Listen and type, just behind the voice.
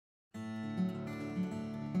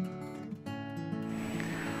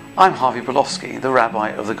I'm Harvey Belovski, the Rabbi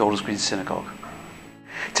of the Green Synagogue.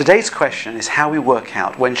 Today's question is how we work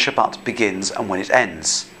out when Shabbat begins and when it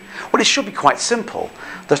ends. Well, it should be quite simple.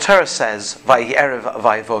 The Torah says, Vayi erev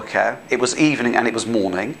vayi voker, it was evening and it was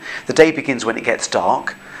morning. The day begins when it gets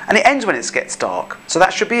dark, and it ends when it gets dark. So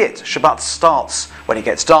that should be it. Shabbat starts when it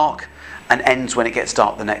gets dark and ends when it gets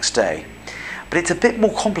dark the next day. But it's a bit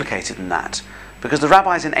more complicated than that, because the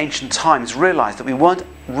rabbis in ancient times realized that we weren't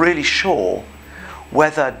really sure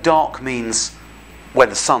whether dark means when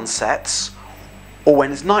the sun sets or when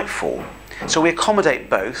it's nightfall. So we accommodate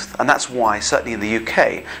both, and that's why, certainly in the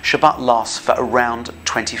UK, Shabbat lasts for around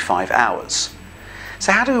 25 hours.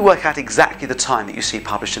 So how do we work out exactly the time that you see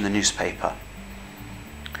published in the newspaper?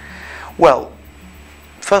 Well,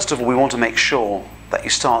 first of all, we want to make sure that you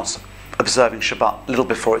start observing Shabbat a little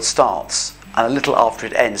before it starts and a little after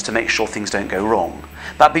it ends to make sure things don't go wrong.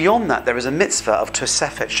 But beyond that, there is a mitzvah of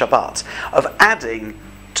Tosefet Shabbat, of adding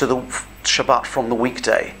to the Shabbat from the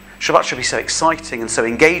weekday. Shabbat should be so exciting and so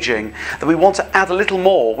engaging that we want to add a little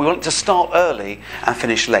more. We want it to start early and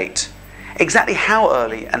finish late. Exactly how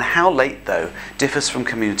early and how late, though, differs from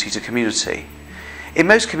community to community. In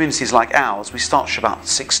most communities like ours, we start Shabbat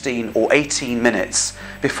 16 or 18 minutes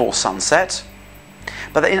before sunset.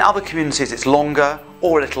 But in other communities it's longer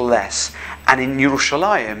or a little less. And in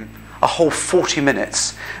Yerushalayim, a whole 40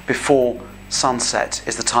 minutes before sunset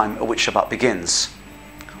is the time at which Shabbat begins.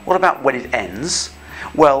 What about when it ends?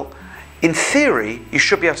 Well, in theory, you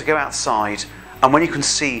should be able to go outside, and when you can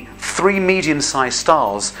see 3 medium-sized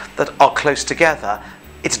stars that are close together,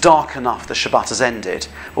 it's dark enough that Shabbat has ended.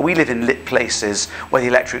 But we live in lit places where the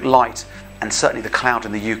electric light and certainly the cloud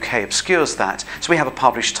in the UK obscures that, so we have a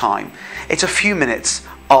published time. It's a few minutes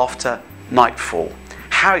after nightfall.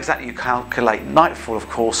 How exactly you calculate nightfall, of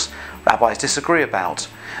course, rabbis disagree about,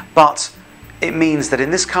 but it means that in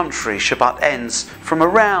this country, Shabbat ends from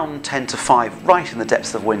around 10 to 5, right in the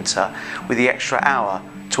depths of winter, with the extra hour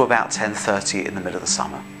to about 10:30 in the middle of the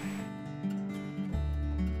summer.